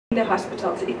the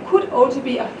hospitals. It could also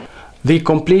be The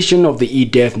completion of the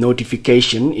e-death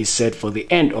notification is set for the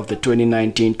end of the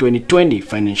 2019-2020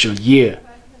 financial year.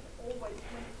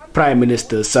 Prime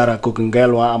Minister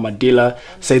Kuugongelwa-Amadhila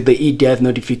said the e-death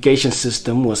notification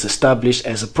system was established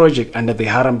as a project under the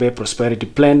Harambee Prosperity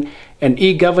Plan and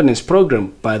e-governance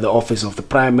program by the Office of the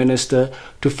Prime Minister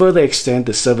to further extend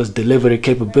the service delivery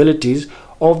capabilities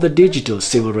of the digital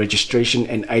civil registration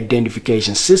and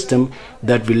identification system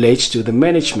that relates to the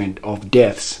management of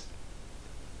deaths.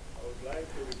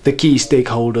 The key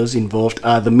stakeholders involved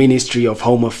are the Ministry of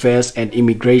Home Affairs and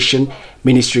Immigration,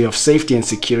 Ministry of Safety and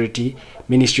Security,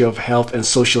 Ministry of Health and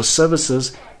Social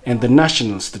Services, and the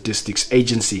National Statistics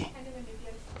Agency.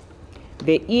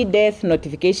 The e-death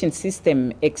notification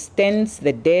system extends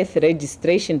the death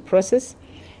registration process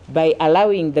by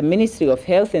allowing the Ministry of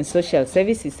Health and Social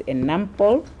Services and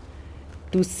NAMPA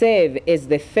to serve as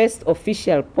the first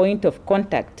official point of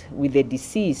contact with the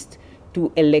deceased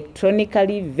to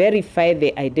electronically verify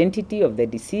the identity of the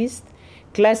deceased,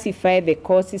 classify the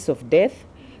causes of death,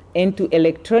 and to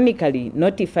electronically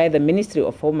notify the Ministry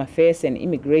of Home Affairs and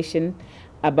Immigration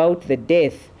about the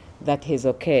death that has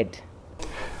occurred.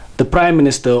 The Prime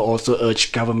Minister also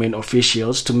urged government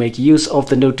officials to make use of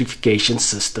the notification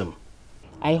system.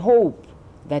 I hope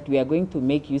that we are going to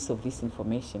make use of this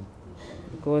information,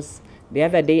 because the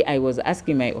other day I was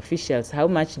asking my officials how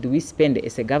much do we spend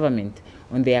as a government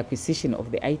on the acquisition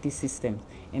of the IT system,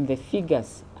 and the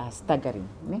figures are staggering,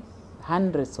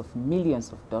 hundreds of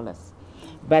millions of dollars.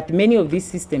 But many of these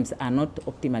systems are not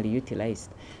optimally utilized.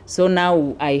 So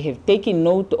now I have taken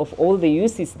note of all the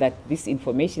uses that this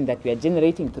information that we are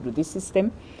generating through this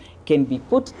system can be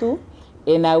put to,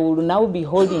 and I will now be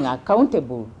holding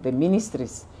accountable the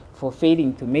ministries for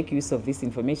failing to make use of this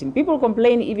information. People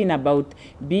complain even about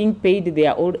being paid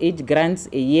their old age grants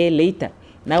a year later.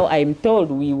 Now I am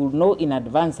told we will know in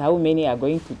advance how many are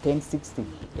going to turn 60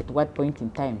 at what point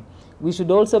in time. We should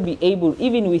also be able,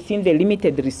 even within the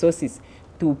limited resources,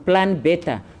 to plan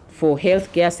better for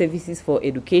healthcare services, for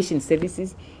education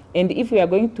services. And if we are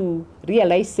going to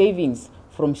realize savings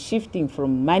from shifting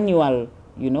from manual,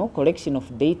 collection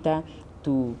of data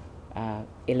to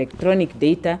electronic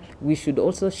data, we should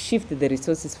also shift the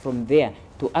resources from there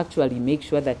to actually make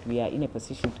sure that we are in a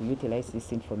position to utilize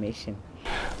this information.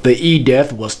 The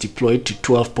e-death was deployed to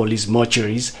 12 police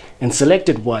mortuaries and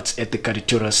selected wards at the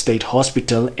Karitura State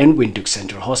Hospital and Windhoek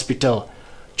Central Hospital.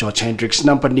 George Hendricks,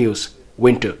 NAMPA News,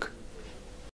 Windhoek.